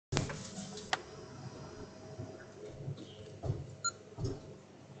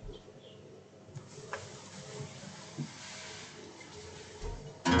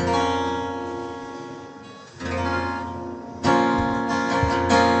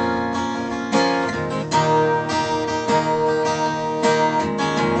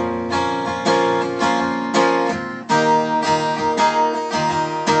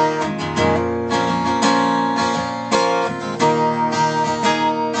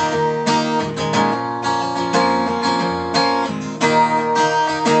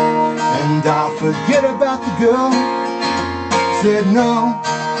forget about the girl? Said no.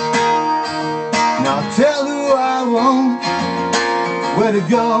 Now tell who I want where to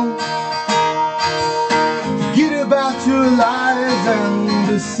go. Forget about your lies and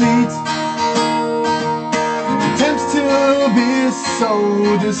deceit. Attempts to be so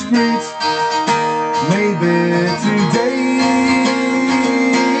discreet. Maybe today,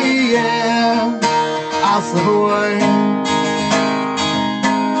 yeah, I'll slip away.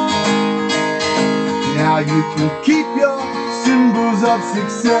 Now you can keep your symbols of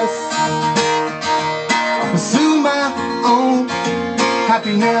success. I'll pursue my own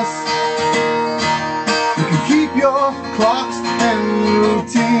happiness. You can keep your clocks and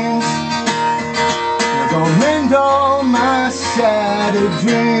routines. Don't mend all my shattered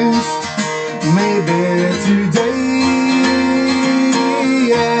dreams. Maybe today,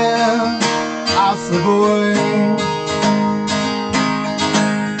 yeah, I'll slip away.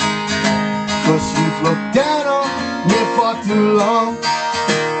 'Cause you've looked down on me for too long.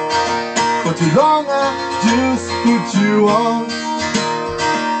 For too long I just put you on.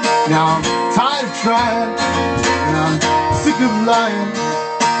 Now I'm tired of trying, and I'm sick of lying,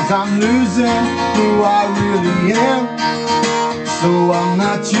 'cause I'm losing who I really am. So I'm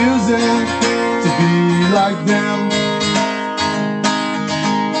not choosing to be like them.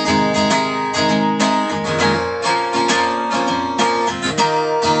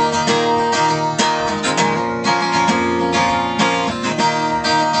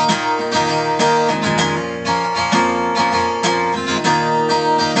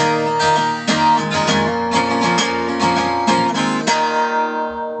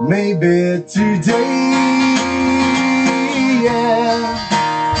 Maybe today, yeah,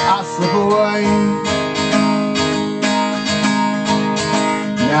 I'll slip away.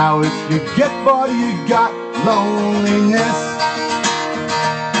 Now if you get bored, you got loneliness.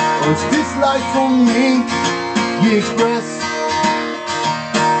 Oh, it's this life for me, you express.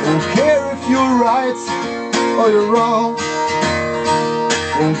 Don't care if you're right or you're wrong.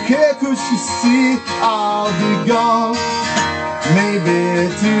 Don't care 'cause you see I'll be gone. Maybe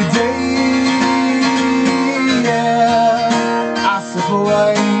today, yeah, I'll slip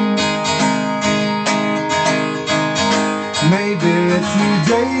away. Maybe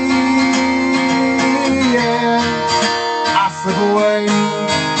today,